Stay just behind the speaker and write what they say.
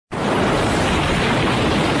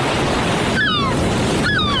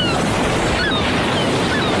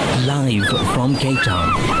from Cape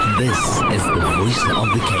Town, this is the Voice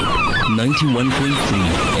of the Cape, 91.3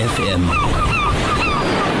 FM.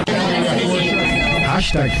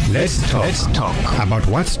 Hashtag Let's talk about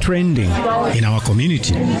what's trending in our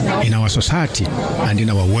community, in our society, and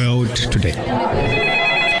in our world today.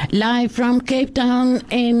 Live from Cape Town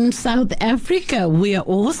in South Africa. We are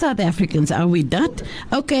all South Africans, are we not?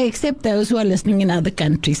 Okay, except those who are listening in other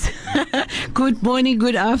countries. Good morning,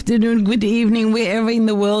 good afternoon, good evening, wherever in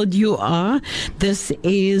the world you are. This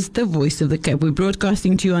is the Voice of the Cape. We're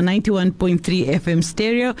broadcasting to you on 91.3 FM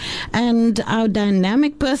stereo, and our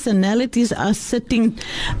dynamic personalities are sitting,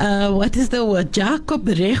 what is the word? Jacob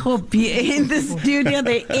Rechop in the studio.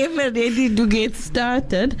 They're ever ready to get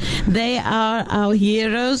started. They are our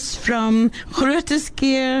heroes from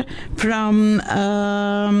Grooteschuur, from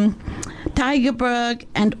Tygerberg,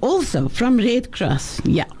 and also from Red Cross.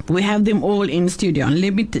 Yeah, we have them all in studio. And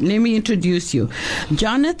let me introduce you.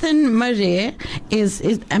 Jonathan Marais is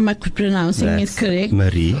am I pronouncing it correct?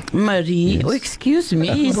 Marie. Yes. Oh, excuse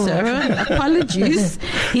me, sir. Apologies.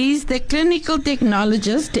 He's the clinical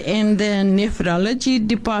technologist in the nephrology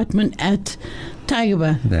department at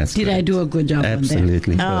Tygerberg. Did I do a good job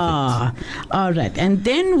Absolutely on that? All right. And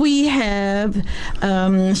then we have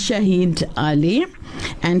Shahid Ali,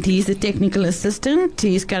 and he's a technical assistant.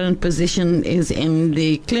 His current position is in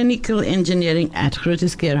the clinical engineering at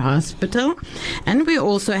Grooteschuur Hospital. And we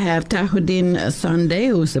also have Tahuddin Sunday,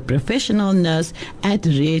 who's a professional nurse at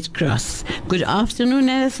Red Cross. Good afternoon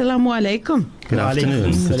and assalamu alaikum. Good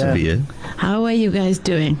afternoon. Good to be here. How are you guys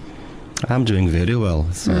doing? I'm doing very well.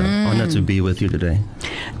 It's an honor to be with you today.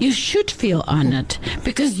 You should feel honored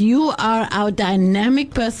because you are our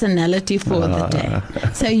dynamic personality for the day.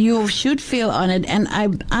 So you should feel honored, and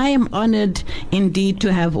I am honored indeed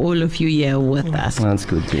to have all of you here with us. That's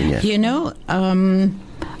good to hear. You know,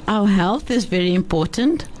 our health is very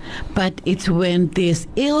important, but it's when there's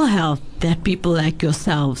ill health that people like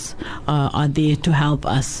yourselves are there to help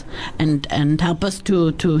us and help us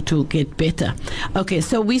to get better. Okay,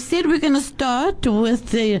 so we said we're going to start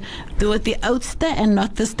with the oudste and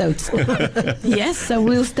not the stoutste. Yes, so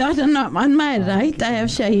we'll start on my right. I have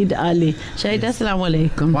Shahid Ali. Shahid, assalamu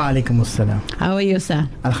alaikum. Wa alaikum assalam. How are you, sir?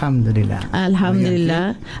 Alhamdulillah.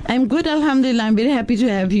 Alhamdulillah. I'm good, alhamdulillah. I'm very happy to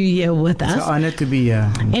have you here with us. It's an honor to be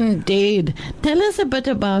here. Indeed. Tell us a bit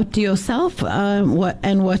about yourself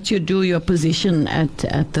what you do, your position at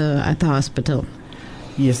the hospital.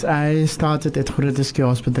 Yes, I started at Grooteschuur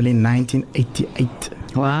Hospital in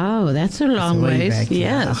 1988. Wow, that's a long way back.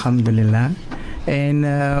 Yes. Alhamdulillah. And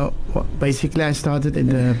basically, I started at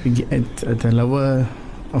the lower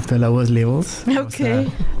of the lowest levels.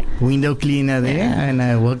 Okay. Window cleaner there, and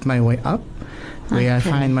I worked my way up. Where I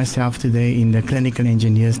find myself today in the clinical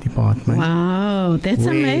engineers department. Wow, that's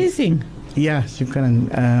amazing. Yes, you can.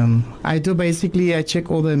 I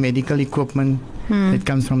check all the medical equipment that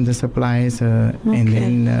comes from the suppliers, and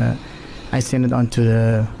then I send it on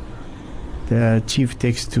to the chief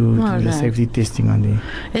techs to do the safety testing on there.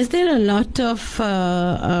 Is there a lot of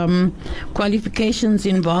qualifications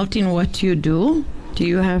involved in what you do? Do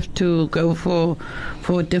you have to go for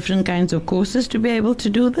different kinds of courses to be able to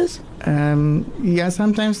do this? Yeah,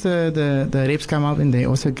 sometimes the reps come out and they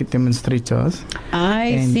also get demonstrators.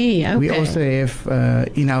 I see, okay. We also have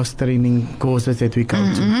in-house training courses that we go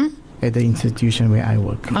to at the institution where I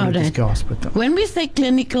work, Grooteschuur Hospital. When we say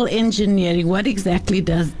clinical engineering, what exactly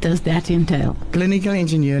does that entail? Clinical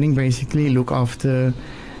engineering basically look after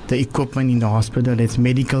the equipment in the hospital that's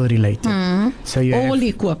medical related. So you all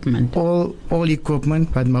equipment? All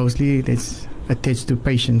equipment, but mostly that's attached to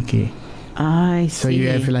patient care. I see. So you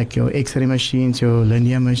have like your X-ray machines, your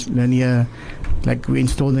linear, like we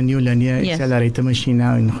installed a new linear accelerator machine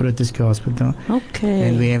now in Grooteschuur Hospital. Okay.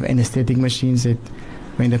 And we have anesthetic machines that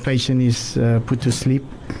when the patient is put to sleep,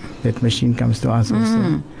 that machine comes to us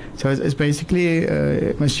also. So it's basically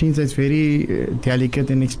machines that's very delicate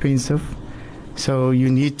and expensive. So you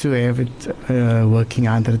need to have it working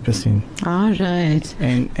 100%. All right.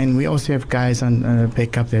 And we also have guys on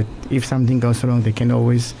backup that if something goes wrong, they can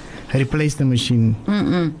always replace the machine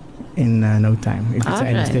in no time. If it's an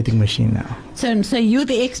anesthetic machine now. So you're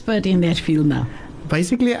the expert in that field now?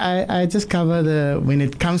 Basically, I just cover when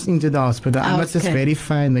it comes into the hospital, I must just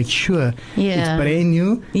verify and make sure it's brand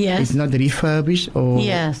new, it's not refurbished, or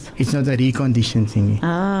it's not a reconditioned thingy.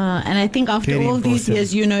 And I think after all these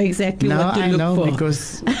years, you know exactly what to look for. No, I know,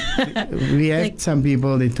 because we had some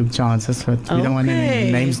people that took chances, but we don't want to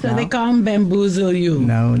name names now. So they can't bamboozle you.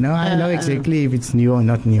 No, I know exactly if it's new or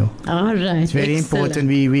not new. All right. It's very important.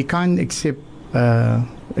 We can't accept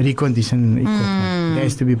recondition equipment. It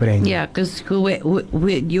has to be brand new. Yeah, because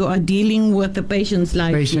you are dealing with the patient's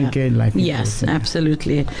life. Patient care, life. Yes,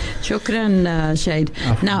 absolutely. Shukran, Shahid.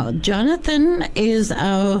 Now, Jonathan is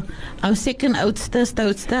our second oudste.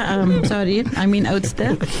 Sorry, I mean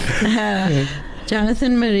oudste.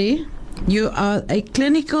 Jonathan Marie, you are a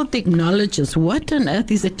clinical technologist. What on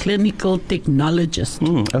earth is a clinical technologist?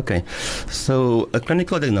 Okay. So a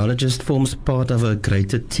clinical technologist forms part of a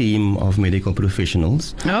greater team of medical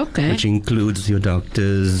professionals. Okay. Which includes your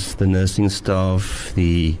doctors, the nursing staff,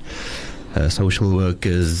 the social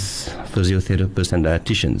workers, physiotherapists and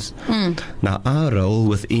dietitians. Now our role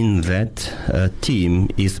within that team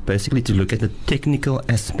is basically to look at the technical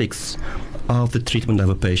aspects of the treatment of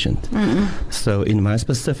a patient. So in my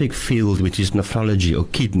specific field, which is nephrology or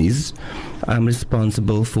kidneys, I'm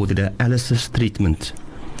responsible for the dialysis treatment,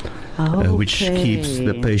 which keeps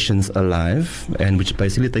the patients alive and which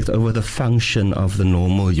basically takes over the function of the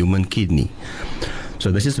normal human kidney.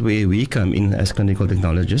 So this is where we come in as clinical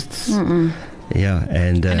technologists. Yeah,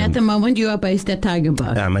 and at the moment you are based at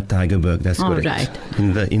Tygerberg. I'm at Tygerberg, that's correct. Right.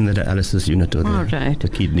 In the dialysis unit or the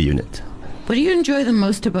kidney unit. What do you enjoy the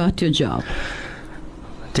most about your job?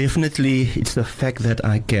 Definitely, it's the fact that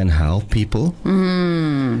I can help people.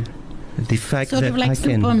 The fact sort that of like I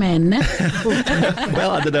can. Superman.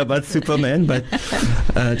 Well, I don't know about Superman, but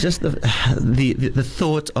just the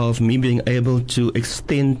thought of me being able to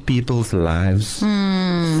extend people's lives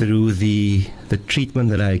through the treatment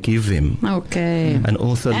that I give them. Okay. And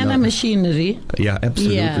also the machinery. Yeah,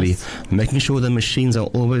 absolutely. Yes. Making sure the machines are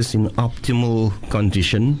always in optimal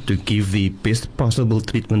condition to give the best possible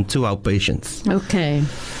treatment to our patients. Okay.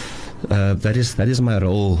 That is my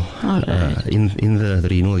role in the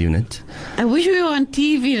renal unit. I wish we were on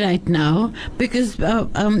TV right now because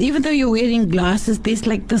even though you're wearing glasses, there's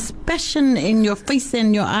like this passion in your face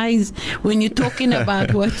and your eyes when you're talking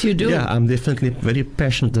about what you do. Yeah, I'm definitely very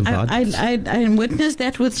passionate about it. I witnessed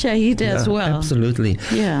that with Shahid as well. Absolutely.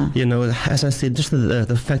 Yeah. You know, as I said, just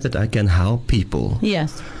the fact that I can help people.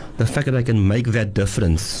 Yes. The fact that I can make that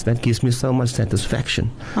difference, that gives me so much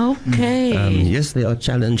satisfaction. Okay. Yes, there are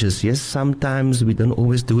challenges. Yes, sometimes we don't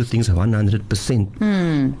always do things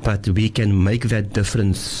 100%. But we can make that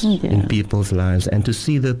difference in people's lives. And to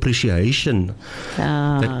see the appreciation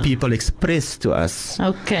that people express to us,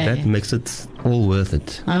 that makes it all worth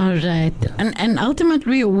it. All right. Yeah. And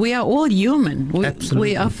ultimately, we are all human.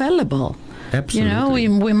 We are fallible. Absolutely. You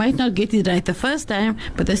know, we might not get it right the first time,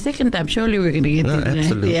 but the second time, surely we're going to get it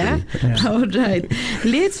absolutely. right. Yeah? All right.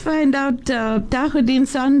 Let's find out Tahuddin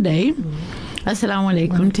Sunday. Assalamu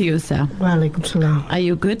alaikum to you, sir. Wa alaikum salam. Are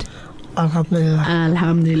you good? Alhamdulillah.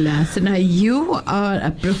 Alhamdulillah. So now you are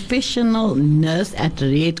a professional nurse at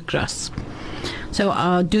Red Cross.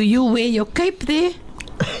 So do you wear your cape there?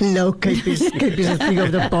 No, cape is a thing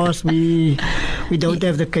of the past. We don't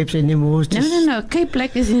have the capes anymore. No. Cape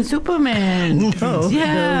like is in Superman. No.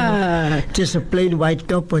 Yeah. No. Just a plain white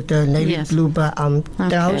top with a navy blue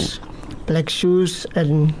trousers, black shoes,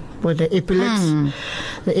 and with the epaulets.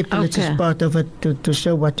 The epaulets is part of it to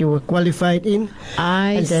show what you were qualified in.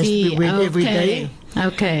 I see. And that's we wear every day.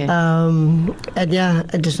 Okay. And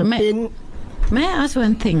just a pin. May I ask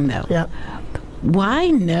one thing though? Yeah. Why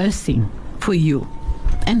nursing for you?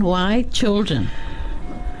 And why children?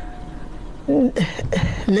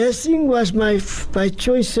 Nursing was my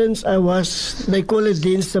choice since I was, they call it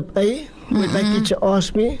Dienst op A. When my teacher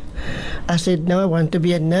asked me, I said, no, I want to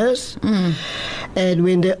be a nurse. And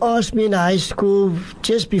when they asked me in high school,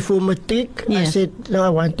 just before matric, I said, no, I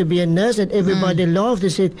want to be a nurse. And everybody laughed. They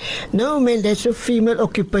said, no, man, that's a female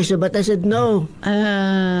occupation. But I said, no.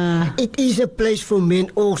 It is a place for men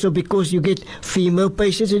also because you get female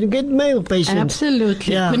patients and you get male patients.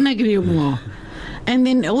 Absolutely. Couldn't agree more. And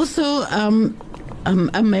then also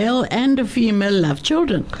a male and a female love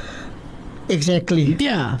children. Exactly.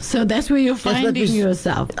 Yeah, so that's where you're finding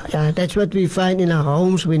yourself. Yeah, that's what we find in our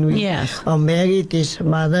homes when we are married. There's a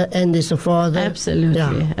mother and there's a father.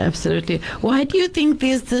 Absolutely, absolutely. Why do you think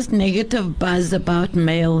there's this negative buzz about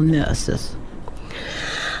male nurses?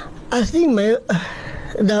 I think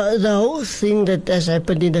the whole thing that has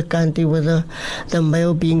happened in the country with the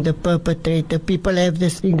male being the perpetrator, people have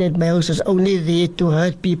this thing that males is only there to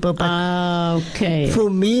hurt people. But for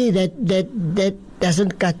me, that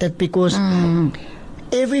doesn't cut it because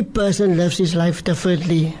every person lives his life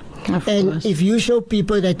differently. And if you show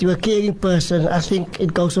people that you're a caring person, I think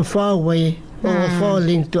it goes a far way or a far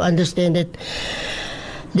link to understand that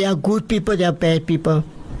there are good people, there are bad people.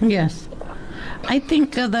 Yes. I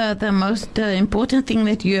think the most important thing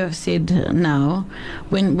that you have said now,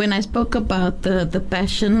 when I spoke about the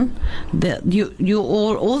passion, you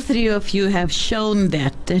all three of you have shown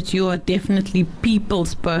that you are definitely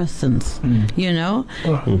people's persons. You know,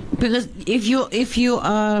 because if you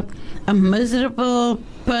are a miserable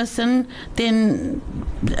person, then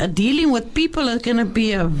dealing with people is going to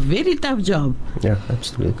be a very tough job. Yeah,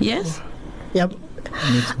 absolutely. Yes. Yep.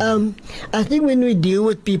 I think when we deal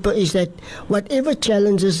with people is that whatever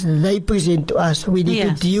challenges they present to us, we need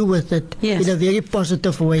to deal with it in a very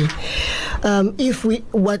positive way. If we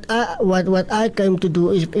what I came to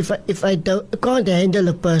do is if I can't handle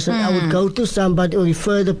a person, I would go to somebody or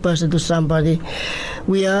refer the person to somebody.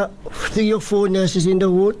 We are 3 or 4 nurses in the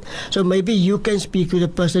ward, so maybe you can speak to the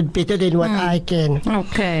person better than what I can.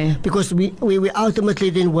 Okay. Because we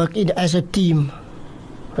ultimately then work as a team.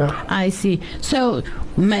 I see. So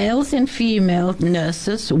males and female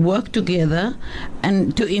nurses work together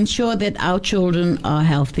and to ensure that our children are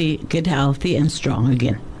healthy, get healthy and strong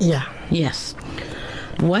again. Yeah. Yes.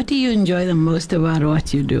 What do you enjoy the most about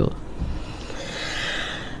what you do?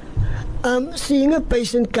 Seeing a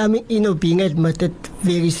patient coming in or being admitted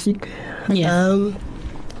very sick. Yeah.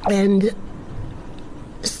 And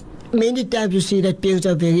many times you see that parents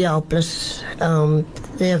are very helpless.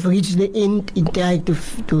 They have reached the end in trying to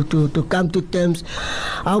come to terms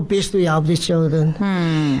how best to help the children.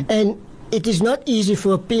 And it is not easy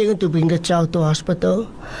for a parent to bring the child to hospital,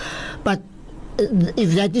 but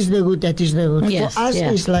if that is the route, that is the route. Yes, for us,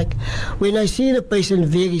 it's like when I see the patient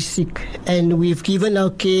very sick and we've given our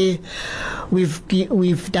care,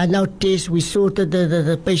 we've done our tests, we sorted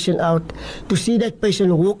the patient out, to see that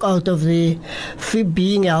patient walk out of the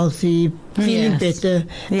being healthy, feeling better,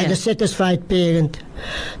 and a satisfied parent,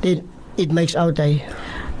 then it makes our day.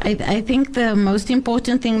 I think the most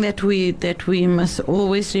important thing that we must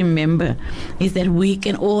always remember is that we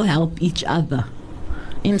can all help each other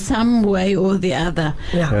in some way or the other.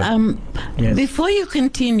 Before you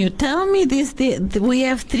continue, tell me this. We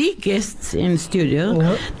have 3 guests in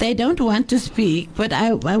studio. They don't want to speak, but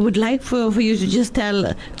I would like for you to just tell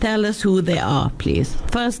us who they are, please.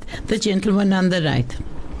 First, the gentleman on the right.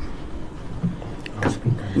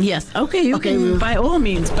 Yes. Okay. You can. By all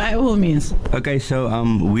means. Okay. So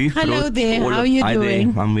we've. Hello there. How are you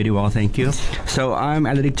doing? There. I'm very well, thank you. So I'm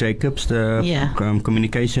Alaric Jacobs, the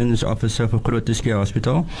communications officer for Grooteschuur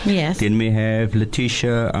Hospital. Yes. Then we have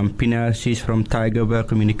Letitia Pinar, she's from Tygerberg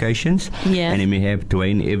Communications. Yes. And then we have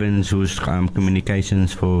Dwayne Evans, who's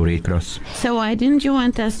communications for Red Cross. So why didn't you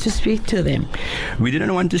want us to speak to them? We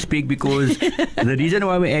didn't want to speak because the reason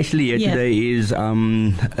why we're actually here today is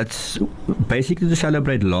it's basically to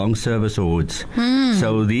celebrate long service awards.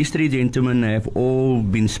 So these 3 gentlemen have all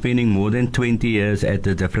been spending more than 20 years at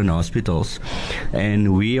the different hospitals,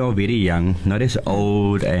 and we are very young, not as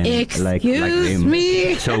old and like them.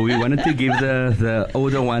 Me. So we wanted to give the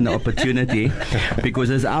older one the opportunity, because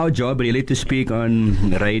it's our job really to speak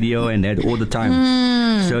on radio and that all the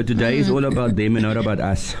time. So today is all about them and not about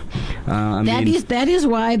us. That is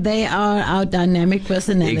why they are our dynamic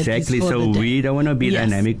personalities. Exactly. So we don't want to be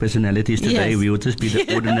dynamic personalities today. We will just be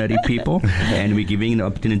the ordinary people, and we're giving an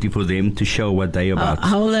opportunity for them to show what they're about.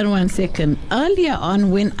 Hold on one second. Earlier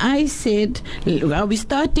on, when I said, are we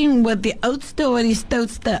starting with the old stories?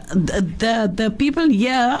 The people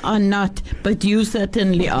here are not, but you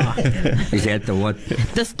certainly are. Is that the what?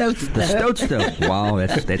 The stoatster. The stoatster. Wow,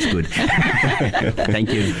 that's good.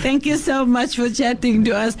 Thank you. Thank you so much for chatting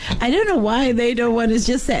to us. I don't know why they don't want to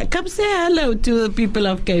just come say hello to the people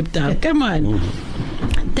of Cape Town. Come on.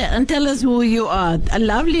 And tell us who you are. A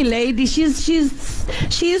lovely lady.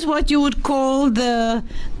 She's what you would call the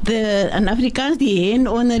in Afrikaans die hen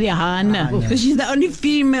onder die hane, because she's the only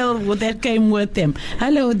female that came with them.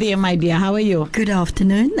 Hello there, my dear. How are you? Good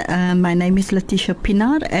afternoon. My name is Letitia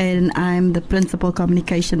Pinar, and I'm the Principal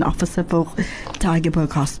Communication Officer for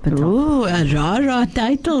Tygerberg Hospital. Oh, a rara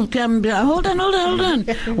title. Hold on.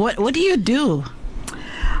 What do you do?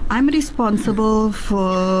 I'm responsible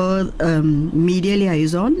for media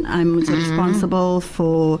liaison. I'm responsible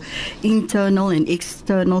for internal and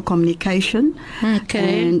external communication.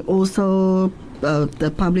 Okay. And also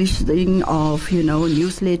the publishing of,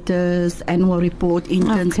 newsletters, annual report,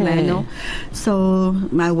 interns manual. So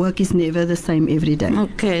my work is never the same every day.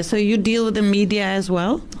 Okay, so you deal with the media as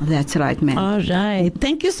well? That's right, ma'am. All right.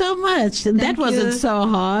 Thank you so much. That wasn't so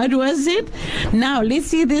hard, was it? Now, let's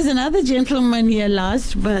see. There's another gentleman here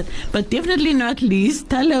last, but definitely not least.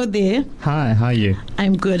 Hello there. Hi, how are you?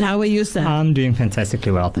 I'm good. How are you, sir? I'm doing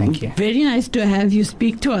fantastically well, thank you. Very nice to have you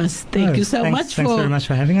speak to us. Thank you so much Thanks very much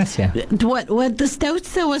for having us here. What the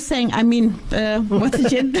Stoutser was saying, what's the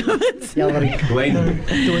gentleman's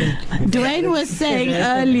Dwayne was saying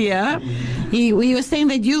earlier, he was saying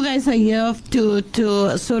that you guys are here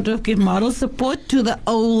to sort of give moral support to the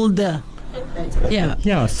older.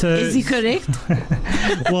 Yeah. So is he correct?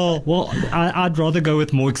 well, I'd rather go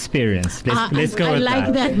with more experience. Let's go with that. I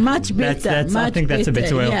like that much better. I think that's a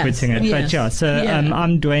better way of putting it. Yes. But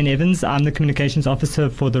I'm Dwayne Evans. I'm the communications officer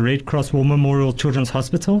for the Red Cross War Memorial Children's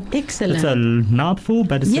Hospital. Excellent. It's a mouthful,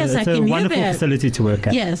 but it's a wonderful facility to work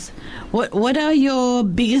at. Yes. What are your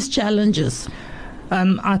biggest challenges?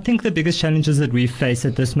 I think the biggest challenges that we face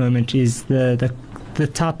at this moment is the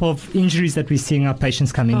type of injuries that we're seeing our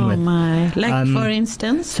patients come in with. Oh my! Like for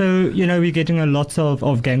instance? So we're getting a lot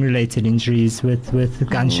of gang-related injuries with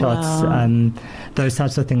gunshots, those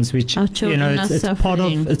types of things. Which it's part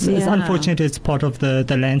of. It's unfortunate. It's part of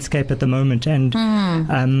the landscape at the moment, and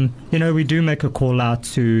we do make a call out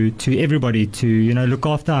to everybody to look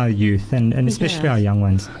after our youth and especially our young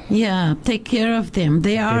ones. Yeah, take care of them.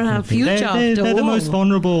 They are our future. They're the most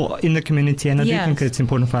vulnerable in the community, and I do think it's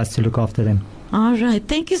important for us to look after them. All right.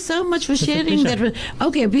 Thank you so much for sharing that.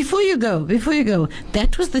 Okay, before you go,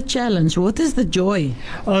 that was the challenge. What is the joy?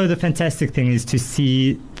 Oh, the fantastic thing is to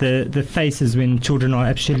see the faces when children are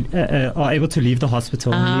actually are able to leave the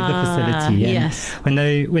hospital and leave the facility. And yes.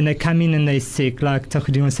 When they come in and they're sick, like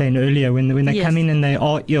Takudin was saying earlier, when they come in and they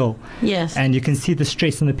are ill. Yes. And you can see the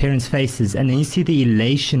stress on the parents' faces, and then you see the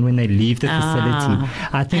elation when they leave the facility.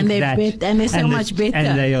 I think and they're so much better.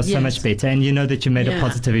 And they are so much better, and you know that you made a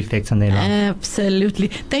positive effect on their life. Absolutely.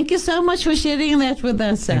 Thank you so much for sharing that with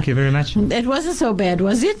us. Thank you very much. It wasn't so bad,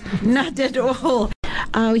 was it? Not at all.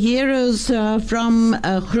 Our heroes from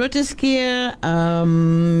Grooteschuur,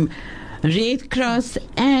 Red Cross,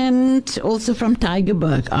 and also from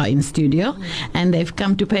Tygerberg are in studio, and they've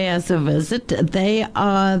come to pay us a visit. They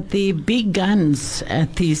are the big guns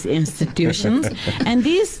at these institutions, and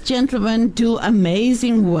these gentlemen do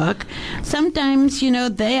amazing work. Sometimes,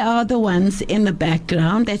 they are the ones in the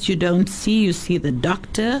background that you don't see. You see the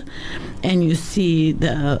doctor, and you see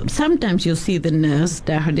sometimes you'll see the nurse,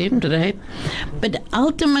 right? But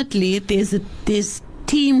ultimately, there's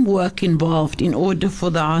teamwork involved in order for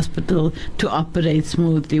the hospital to operate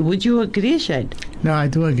smoothly. Would you agree, Shade? No, I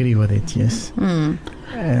do agree with it, yes.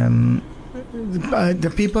 The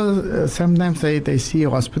people, sometimes they see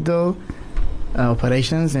hospital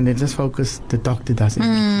operations and they just focus, the doctor does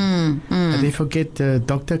everything. But they forget the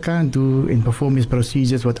doctor can't do and perform his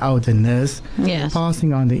procedures without the nurse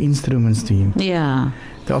passing on the instruments to him. Yeah.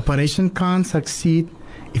 The operation can't succeed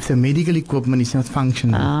if the medical equipment is not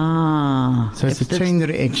functional. So it's a chain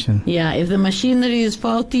reaction. Yeah, if the machinery is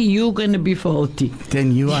faulty, you're going to be faulty.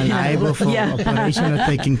 Then you are liable for operation not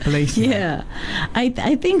taking place. Yeah.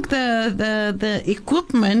 I think the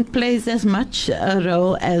equipment plays as much a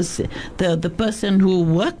role as the person who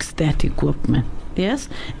works that equipment. Yes?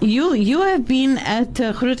 You have been at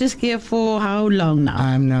Grooteschuur for how long now?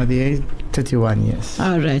 I'm now there 31 years.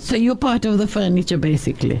 All right. So you're part of the furniture,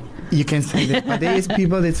 basically. You can say that, but there is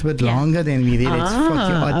people that's a bit longer than me. That's 40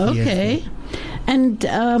 odd years. Okay. And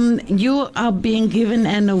you are being given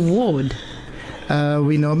an award.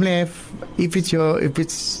 We normally have, if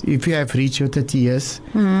you have reached your 30 years,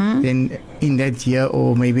 then in that year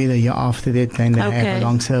or maybe the year after that, then they have a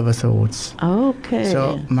long service awards. Okay.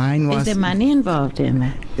 So mine was. Is there money involved in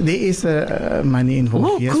that? There is money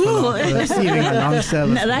involved. Yes, cool. for receiving a long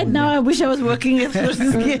service. Right now, I wish I was working at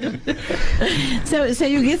Grooteschuur. So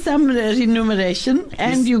you get some remuneration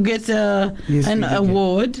and you get an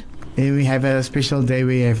award. And we have a special day.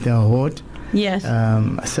 We have the award. Yes.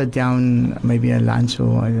 Sit down, maybe a lunch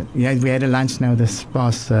we had a lunch now this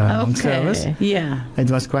past long service. Yeah.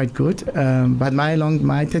 It was quite good. But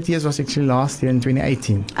my 30 years was actually last year in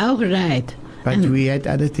 2018. Oh, right. But we had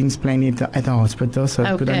other things planned at the hospital, so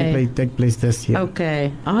it could only take place this year.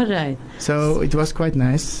 Okay, all right. So it was quite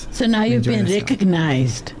nice. So now you've been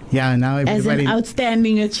recognized. Yeah, now everybody... As an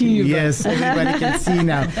outstanding achiever. Yes, everybody can see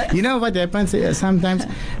now. You know what happens? Sometimes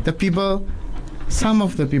some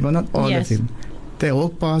of the people, not all of them, they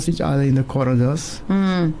walk past each other in the corridors.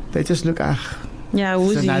 They just look,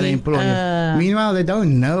 who's another employer. Meanwhile, they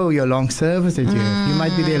don't know your long service that you have. You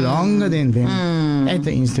might be there longer than them at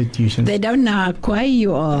the institution. They don't know how quiet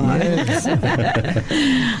you are. Yes.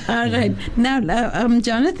 All right. Now,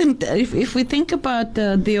 Jonathan, if we think about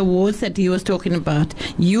the awards that he was talking about,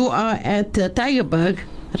 you are at Tygerberg,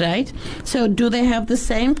 right? So do they have the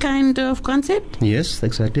same kind of concept? Yes,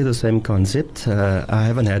 exactly the same concept. I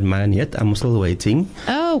haven't had mine yet. I'm still waiting.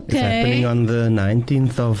 Okay. It's happening on the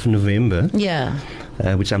 19th of November. Yeah.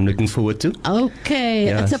 which I'm looking forward to. Okay,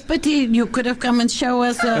 it's a pity you could have come and show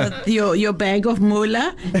us your bag of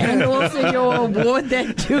moolah and also your award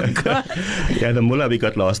that you got. Yeah, the moolah we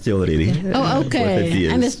got last year already. Oh, okay.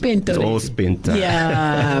 And it's spent already. It's all spent.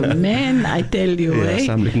 Yeah, man, I tell you.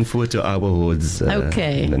 So I'm looking forward to our awards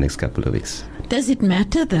in the next couple of weeks. Does it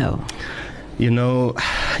matter though?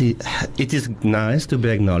 It is nice to be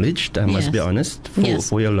acknowledged, I must be honest,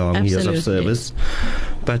 for your long years of service.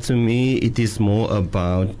 But to me, it is more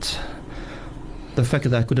about the fact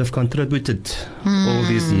that I could have contributed all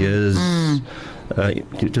these years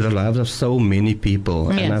to the lives of so many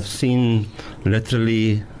people. And I've seen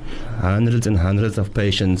literally hundreds and hundreds of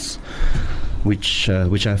patients which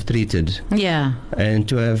I've treated. Yeah. And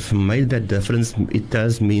to have made that difference, it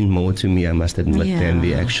does mean more to me, I must admit, than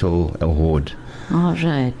the actual award. All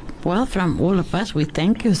right. Well, from all of us, we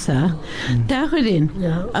thank you, sir. Tygerberg,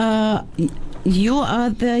 you are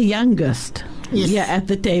the youngest here at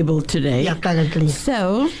the table today. Yeah, currently.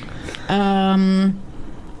 So,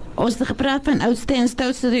 ons het gepraat van oudste en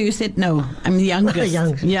stoutste. You said no, I'm the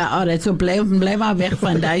youngest. Yeah, all right. So blijf maar weg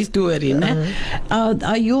van die story.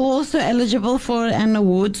 Are you also eligible for an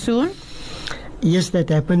award soon? Yes, that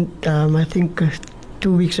happened. I think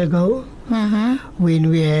 2 weeks ago. When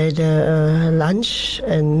we had lunch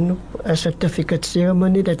and a certificate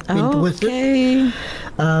ceremony that went with it.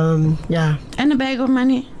 Yeah. And a bag of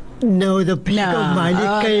money? No, the bag of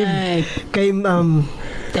money came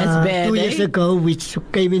that's bad, 2 years ago, which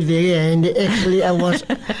came in very handy. Actually, I was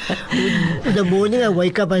the morning I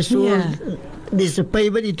wake up, I saw there's a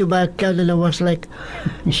payment into my account, and I was like,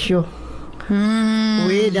 sure.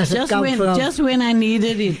 Where does it come from? Just when I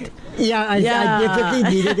needed it. Yeah, I definitely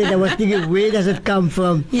needed it. I was thinking, where does it come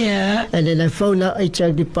from? Yeah. And then I found out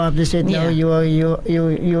HR department. They said, no, you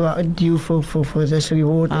are due for this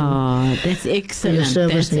reward. Oh, that's excellent. Your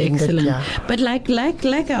service that's excellent. Yeah. But like I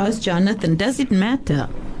asked Jonathan, does it matter?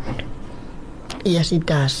 Yes, it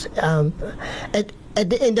does. At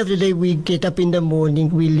the end of the day, we get up in the morning.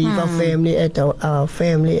 We leave our family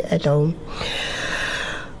at home.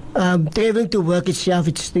 Traveling to work itself,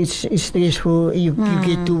 it's stressful. You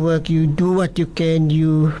get to work, you do what you can,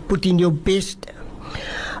 you put in your best.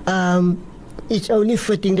 It's only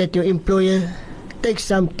fitting that your employer takes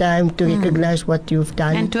some time to recognize what you've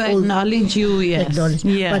done. And to acknowledge you, yes.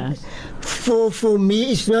 But for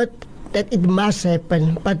me, it's not that it must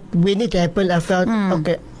happen. But when it happened, I felt,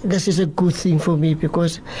 okay, this is a good thing for me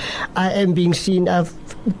because I am being seen.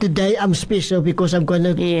 Today I'm special because I'm going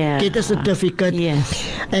to get a certificate. Yes.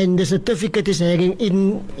 And the certificate is hanging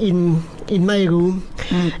in my room.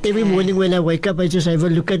 Okay. Every morning when I wake up, I just have a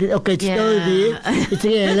look at it. Okay, it's still there. It's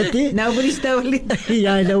reality. Nobody stole it.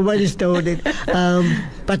 Yeah, nobody stole it.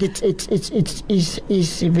 But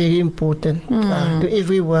it's very important to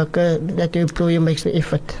every worker that the employer makes the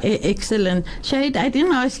effort. Excellent. Shahid, I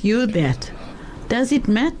didn't ask you that. Does it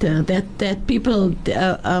matter that people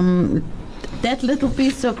that little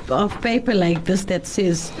piece of paper like this that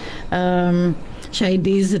says Shahid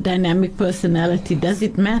is a dynamic personality, does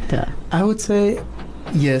it matter? I would say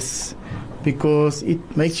yes, because it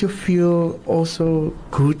makes you feel also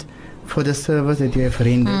good for the service that you have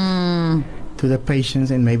rendered to the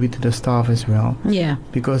patients and maybe to the staff as well. Yeah.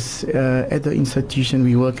 Because at the institution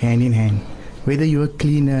we work hand in hand. Whether you're a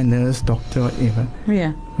cleaner, nurse, doctor, whatever.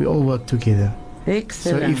 Yeah. We all work together.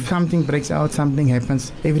 Excellent. So if something breaks out, something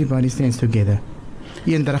happens, everybody stands together.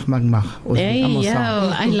 Hey, I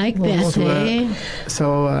like that. Hey.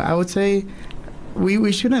 So I would say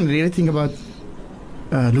we shouldn't really think about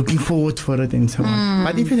looking forward for it and so on.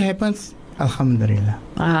 But if it happens, alhamdulillah.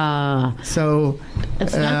 So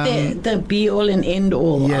it's not the be all and end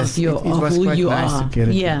all of who you are.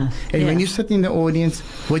 Yeah. And when you sit in the audience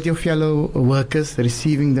with your fellow workers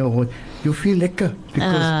receiving the award, you feel lekker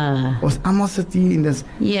because ons almal sit hier in this.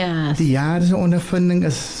 Yes. Die jare se ondervinding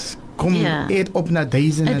is kom eet op na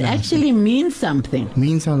duisende. It actually means something.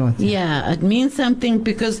 Means a lot. Yeah, it means something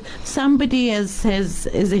because somebody is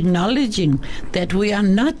acknowledging that we are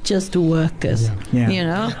not just workers. Yeah. You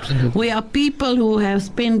know, absolutely. We are people who have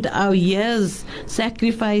spent our years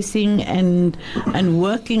sacrificing and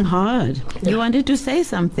working hard. You wanted to say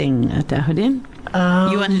something, Tygerberg?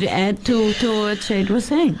 You wanted to add to what Shahid was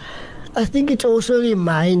saying? I think it's also a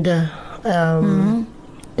reminder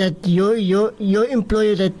that your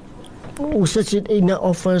employer that who sits in the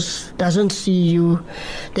office doesn't see you,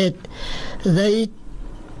 that they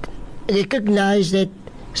recognize that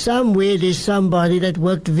somewhere there's somebody that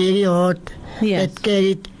worked very hard, that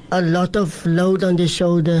carried a lot of load on their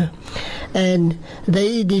shoulder, and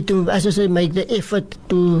they need to, as I say, make the effort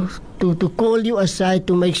to call you aside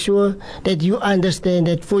to make sure that you understand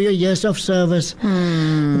that for your years of service,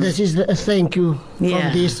 this is a thank you from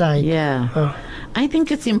their side. Yeah. I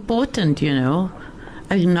think it's important,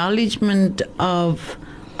 acknowledgement of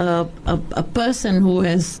a person who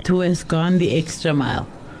has gone the extra mile.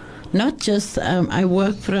 Not just, I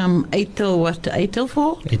work from 8 till what, 8 till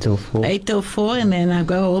 4? 8 till 4. 8 till 4, and then I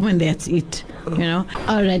go home and that's it,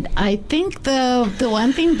 All right, I think the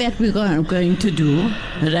one thing that we're going to do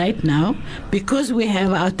right now, because we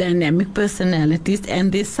have our dynamic personalities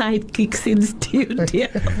and their sidekicks in studio,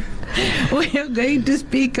 we are going to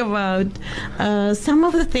speak about some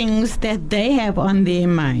of the things that they have on their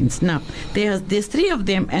minds. Now, there's 3 of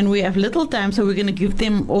them, and we have little time, so we're going to give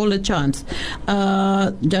them all a chance.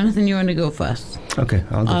 Jonathan, you want to go first? Okay,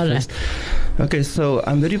 I'll go first. Right. Okay, so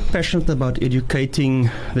I'm very passionate about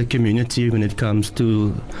educating the community when it comes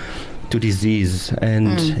to disease,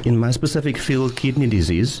 and in my specific field, kidney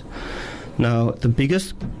disease. Now, the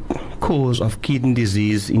biggest cause of kidney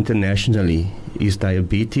disease internationally is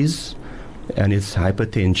diabetes, and it's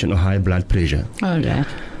hypertension or high blood pressure. All right.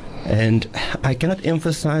 And I cannot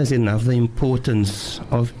emphasize enough the importance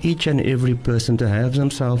of each and every person to have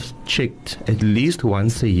themselves checked at least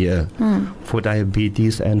once a year for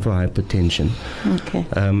diabetes and for hypertension. Okay.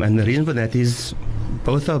 And the reason for that is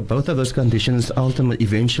both of those conditions ultimately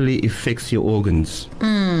eventually affects your organs,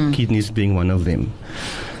 kidneys being one of them.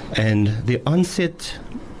 And the onset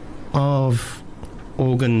of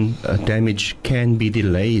organ damage can be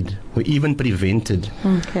delayed or even prevented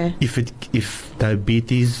if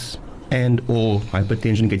diabetes and or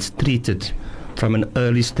hypertension gets treated from an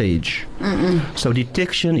early stage. So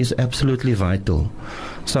detection is absolutely vital.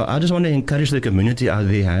 So I just want to encourage the community out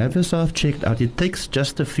there, have yourself checked out. It takes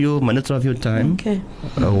just a few minutes of your time,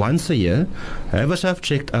 once a year. Have yourself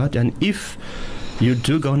checked out, and if you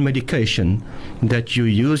do go on medication, that you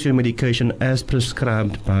use your medication as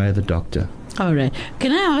prescribed by the doctor. All right.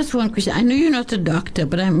 Can I ask one question? I know you're not a doctor,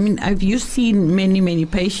 but I mean, you've seen many, many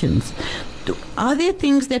patients. Are there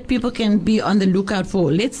things that people can be on the lookout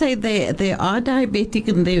for? Let's say they are diabetic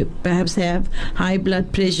and they perhaps have high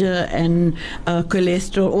blood pressure and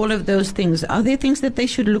cholesterol, all of those things. Are there things that they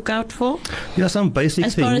should look out for? There are some basic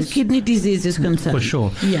things. As far as kidney disease is concerned. For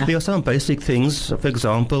sure. Yeah. There are some basic things. For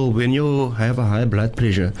example, when you have a high blood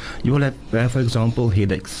pressure, you will have for example,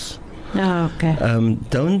 headaches. Oh, okay.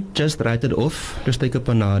 Don't just write it off. Just take a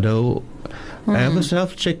Panado. Have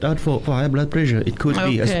yourself checked out for high blood pressure. It could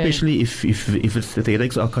be, especially if the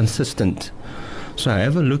headaches are consistent. So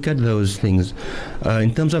have a look at those things.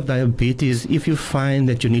 In terms of diabetes, if you find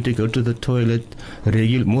that you need to go to the toilet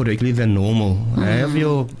more regularly than normal, have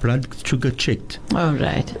your blood sugar checked. All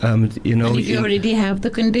right. And if you already have the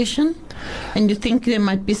condition, and you think there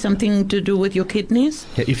might be something to do with your kidneys?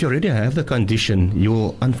 Yeah, if you already have the condition, you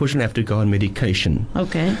will unfortunately have to go on medication.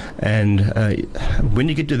 Okay. And when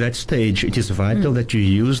you get to that stage, it is vital that you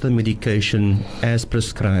use the medication as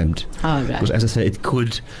prescribed. All right. Because, as I say, it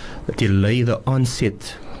could delay the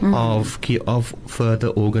onset of further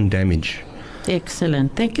organ damage.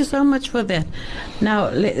 Excellent. Thank you so much for that.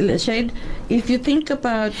 Now, Shade, if you think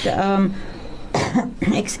about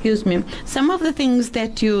excuse me, some of the things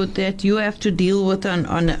that you have to deal with on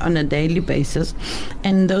a daily basis,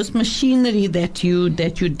 and those machinery that you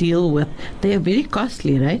deal with, they are very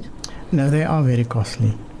costly, right? No, they are very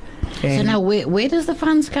costly. And so now, where does the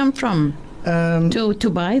funds come from to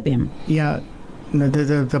buy them? Yeah, no,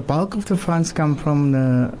 the bulk of the funds come from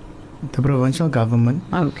the provincial government.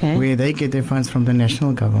 Okay. Where they get their funds from the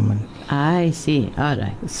national government. I see. All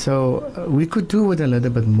right. So we could do with a little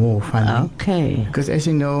bit more funding. Okay. Because as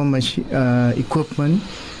you know, equipment,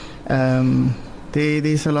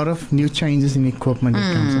 there's a lot of new changes in equipment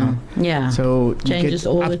that comes out. Yeah. So changes you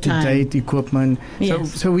get all the time. up-to-date equipment.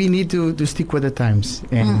 Yes. So we need to stick with the times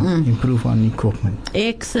and improve on equipment.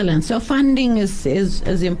 Excellent. So funding is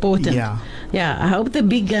important. Yeah. Yeah, I hope the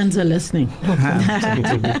big guns are listening. All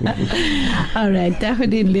right,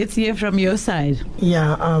 Tahudin, let's hear from your side.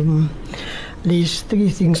 Yeah, these 3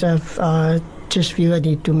 things I've just feel I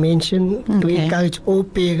need to mention to encourage all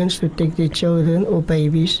parents to take their children or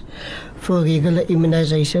babies for regular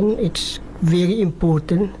immunization. It's very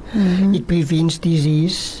important. It prevents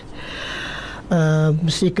disease.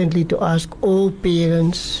 Secondly, to ask all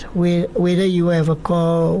parents, whether you have a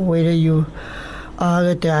car, whether you are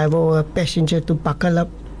a driver or a passenger, to buckle up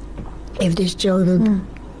if there's children,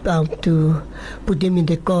 to put them in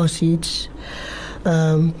the car seats.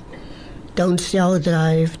 Don't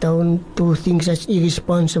self-drive, don't do things that's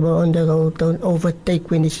irresponsible on the road, don't overtake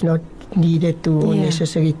when it's not needed to or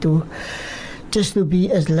necessary to just to be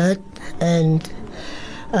alert and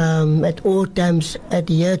at all times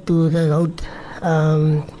adhere to the road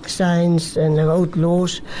signs and the road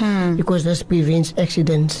laws because this prevents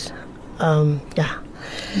accidents.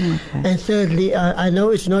 And thirdly, I know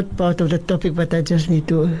it's not part of the topic, but I just need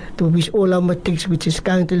to wish all our matrics, which is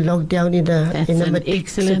currently locked down in the matric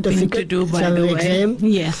certificate to do, by the exam.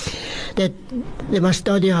 Yes, that they must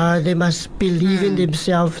study hard, they must believe in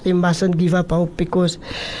themselves, they mustn't give up hope, because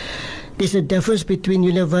there's a difference between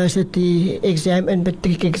university exam and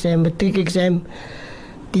matric exam. Matric exam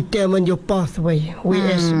determine your pathway,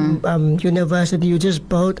 whereas university you just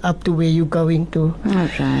build up to where you're going to.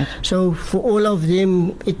 Okay. So for all of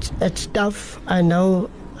them, it's tough. I know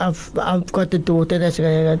I've got a daughter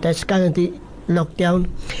that's currently locked down,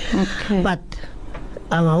 but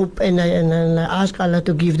I hope and I ask Allah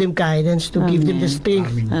to give them guidance, to give them the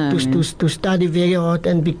strength to study very hard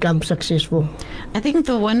and become successful. I think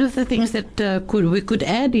one of the things that we could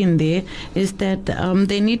add in there is that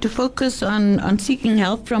they need to focus on seeking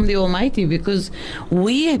help from the Almighty, because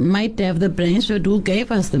we might have the brains, but who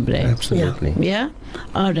gave us the brains? Absolutely. Yeah?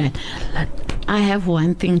 All right. I have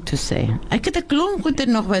one thing to say. Ek het 'n klomp goeie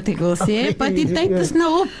nog wat ek wil sê, maar die tyd is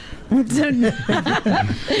nou op.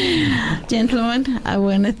 Gentlemen, I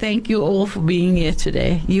want to thank you all for being here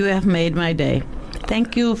today. You have made my day.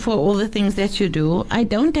 Thank you for all the things that you do. I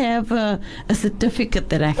don't have a certificate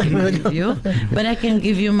that I can give you, but I can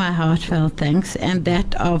give you my heartfelt thanks and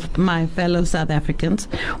that of my fellow South Africans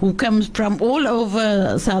who comes from all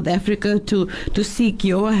over South Africa to seek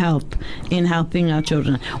your help in helping our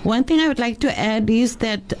children. One thing I would like to add is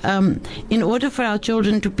that in order for our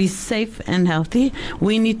children to be safe and healthy,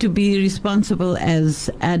 we need to be responsible as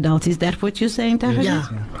adults. Is that what you're saying, Tygerberg?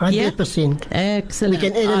 Yeah, 100%. Excellent. We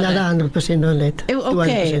can add another 100% on that.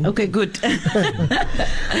 Okay, good.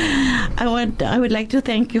 I would like to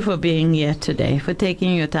thank you for being here today, for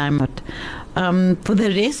taking your time out. For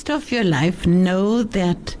the rest of your life, know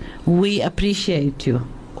that we appreciate you.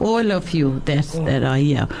 All of you that are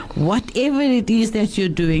here. Whatever it is that you're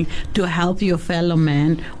doing to help your fellow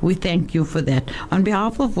man, we thank you for that. On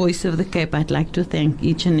behalf of Voice of the Cape, I'd like to thank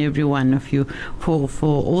each and every one of you for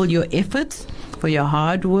all your efforts, for your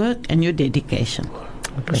hard work and your dedication.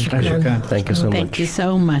 Thank you so much. Thank you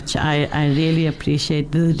so much. I really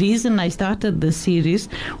appreciate. The reason I started this series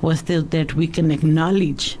was that we can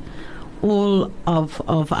acknowledge all of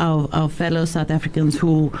our fellow South Africans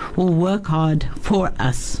who work hard for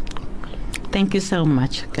us. Thank you so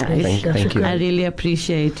much, guys. Thank you. I really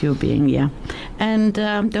appreciate you being here. And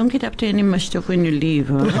don't get up to any mischief when you leave.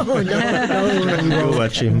 Huh? Go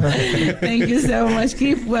watch him. Thank you so much.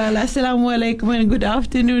 Keep well. Assalamu alaikum and good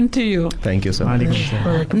afternoon to you. Thank you so much.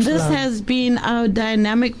 This has been our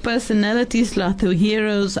dynamic personality slot. The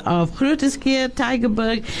heroes of Grooteschuur,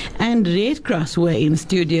 Tygerberg and Red Cross were in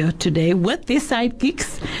studio today with their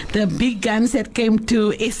sidekicks, the big guns that came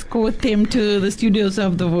to escort them to the studios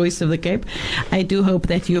of the Voice of the Cape. I do hope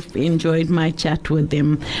that you've enjoyed my chat with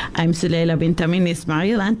them. I'm Sulaylah Bint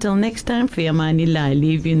Ismaeel. Until next time, fi amanillah, I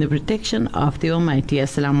leave you in the protection of the Almighty.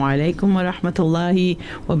 Assalamu alaikum wa rahmatullahi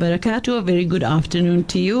wa barakatuh. A very good afternoon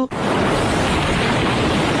to you.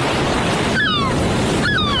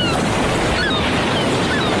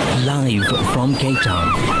 Live from Cape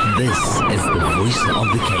Town, this is the Voice of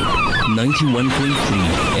the Cape, 91.3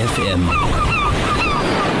 FM.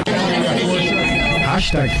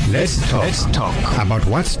 Let's talk about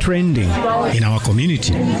what's trending in our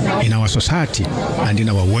community, in our society, and in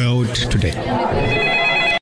our world today.